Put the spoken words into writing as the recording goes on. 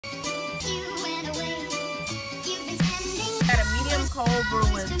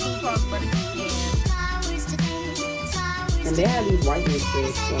And they had these white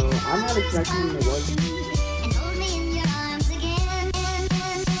mixes, so I'm not expecting them to work.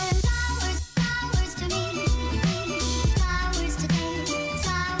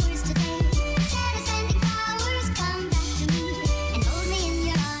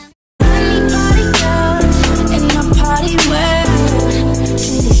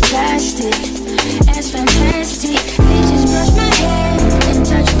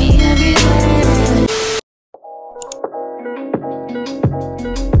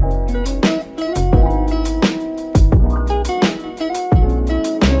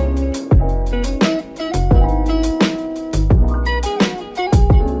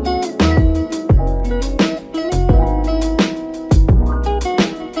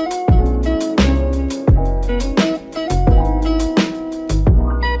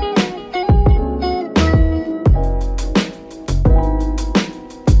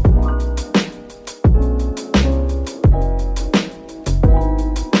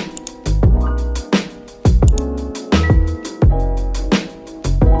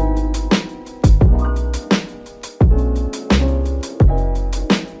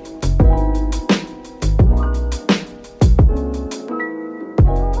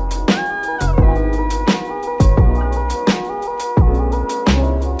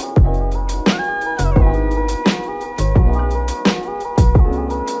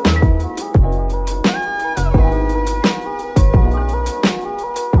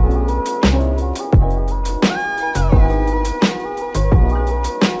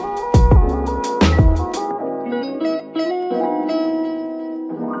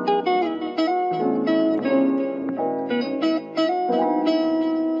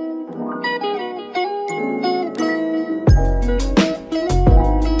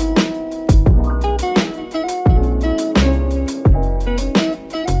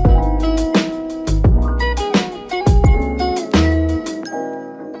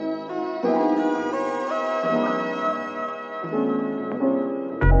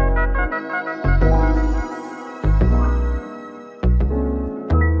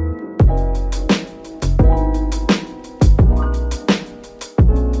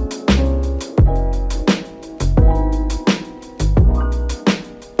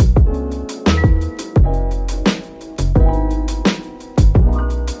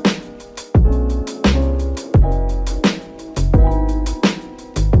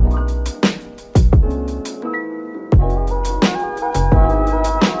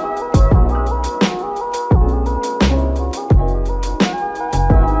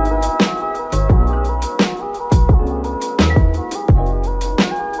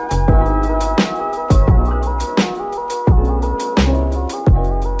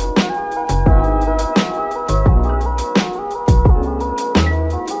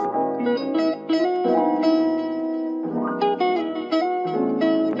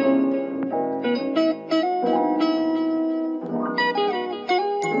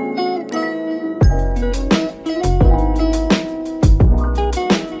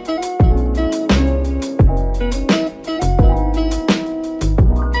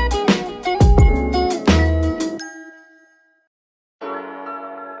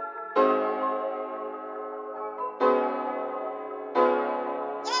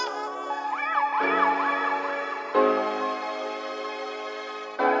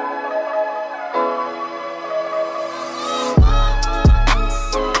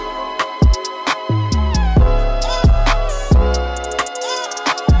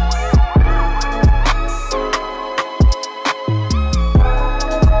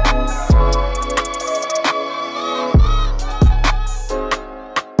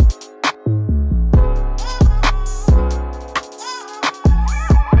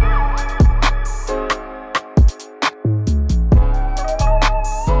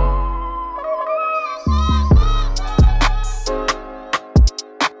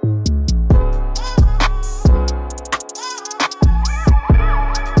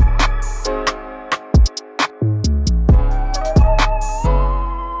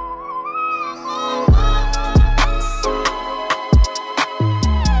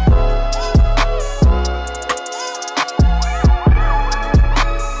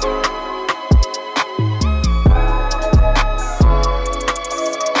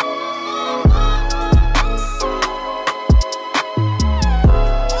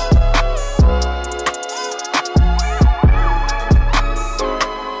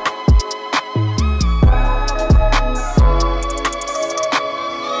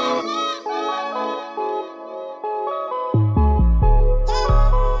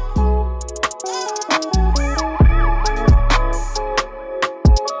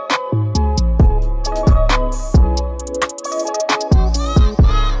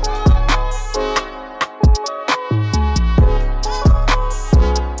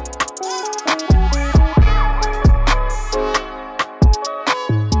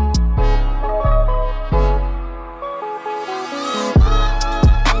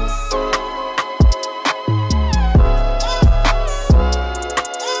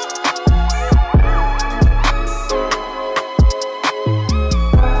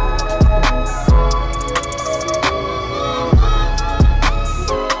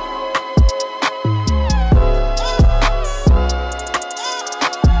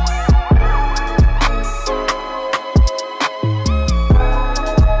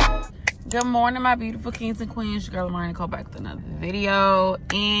 Good morning, my beautiful kings and queens. Your girl Lamarinicole back with another video,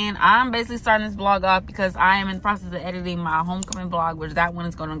 and I'm basically starting this vlog off because I am in the process of editing my homecoming vlog, which that one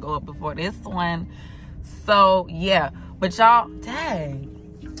is going to go up before this one. So yeah, but y'all,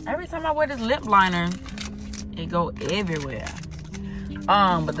 dang, every time I wear this lip liner, it go everywhere.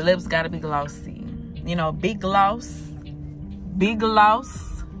 But the lips gotta be glossy, you know, big gloss,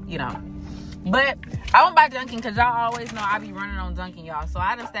 you know. But I went by Dunkin because y'all always know I be running on Dunkin, y'all. So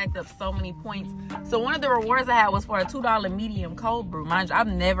I done stacked up so many points. So one of the rewards I had was for a $2 medium cold brew. Mind you, I've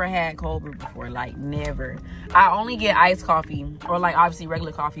never had cold brew before, like never. I only get iced coffee or like obviously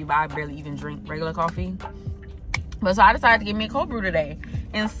regular coffee, but I barely even drink regular coffee. But so I decided to get me a cold brew today.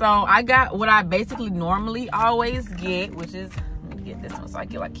 And so I got what I basically normally always get, which is, let me get this one so I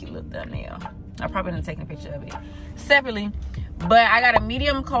get like cute little thumbnail. I probably didn't take a picture of it separately. But I got a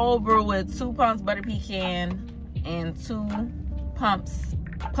medium cold brew with 2 pumps butter pecan and 2 pumps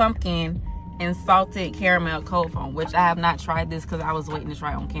pumpkin and salted caramel cold foam, which I have not tried this because I was waiting to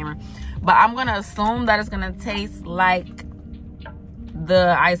try it on camera. But I'm going to assume that it's going to taste like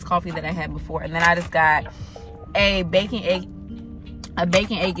the iced coffee that I had before. And then I just got a bacon, egg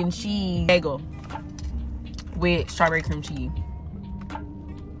and cheese bagel with strawberry cream cheese.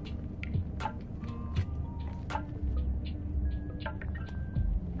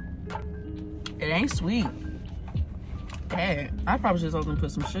 It ain't sweet. Dang, I probably just gonna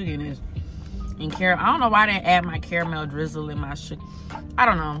put some sugar in this. And caramel. I don't know why I didn't add my caramel drizzle in my sugar. I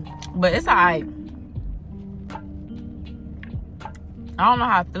don't know, but it's alright. I don't know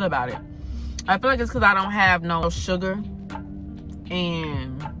how I feel about it. I feel like it's because I don't have no sugar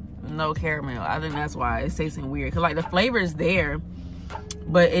and no caramel. I think that's why it's tasting weird. Cause like the flavor is there,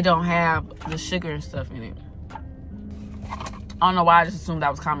 but it don't have the sugar and stuff in it. I don't know why I just assumed that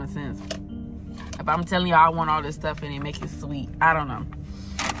was common sense. If I'm telling you I want all this stuff in it, make it sweet. I don't know.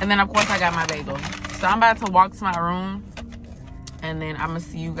 And then of course I got my bagel. So I'm about to walk to my room, and then I'm gonna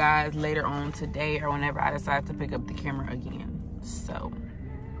see you guys later on today or whenever I decide to pick up the camera again. So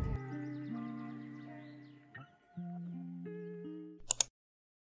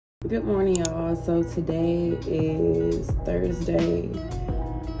good morning, y'all. So today is Thursday.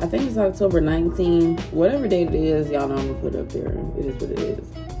 I think it's October 19th. Whatever date it is, y'all know I'm gonna put up there. It is what it is.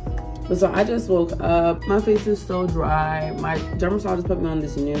 But so I just woke up. My face is so dry. My dermatologist put me on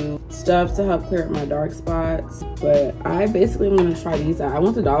this new stuff to help clear up my dark spots. But I basically am gonna try these out. I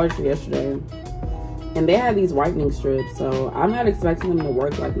went to Dollar Tree yesterday, and they had these whitening strips. So I'm not expecting them to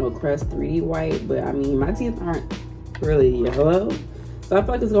work like no Crest 3D white. But I mean, my teeth aren't really yellow, so I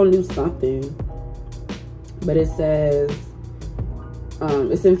feel like it's gonna do something. But it says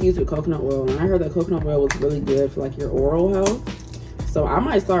it's infused with coconut oil, and I heard that coconut oil was really good for like your oral health. So I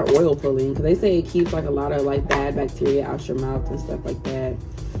might start oil pulling because they say it keeps like a lot of like bad bacteria out your mouth and stuff like that.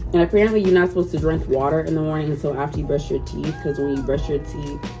 And apparently you're not supposed to drink water in the morning until after you brush your teeth, because when you brush your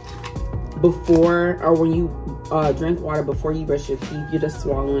teeth before, or when you drink water before you brush your teeth, you're just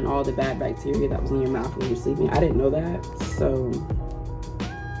swallowing all the bad bacteria that was in your mouth when you're sleeping. I didn't know that, so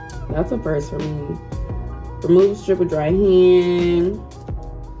that's a first for me. Remove strip with dry hand.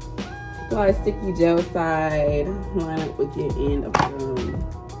 Apply sticky gel side. Line up with your end of gum.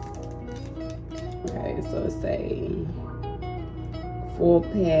 Okay, so it's a full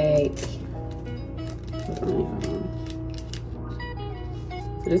pack. So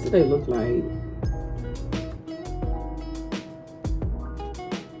this is what they look like.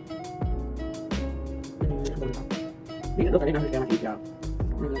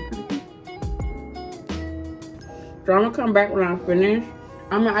 So I'm gonna come back when I'm finished.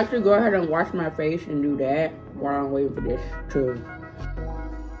 I'm gonna actually go ahead and wash my face and do that while I'm waiting for this too.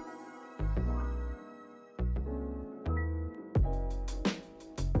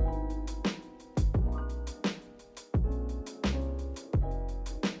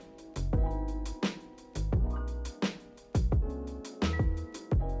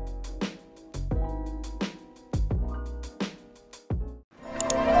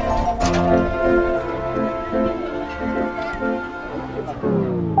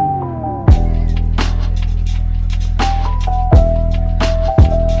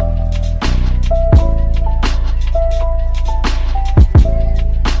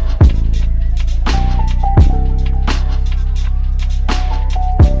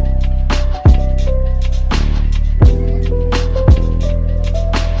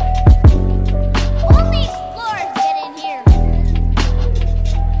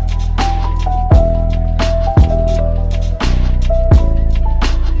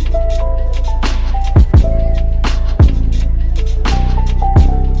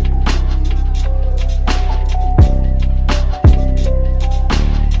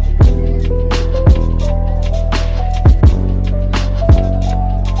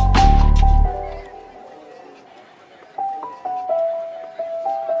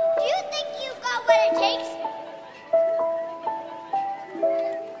 what it takes?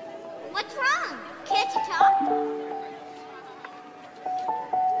 What's wrong? Can't you talk?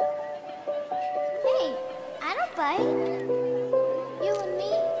 Hey, I don't bite. You and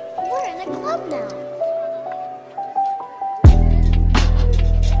me, we're in a club now.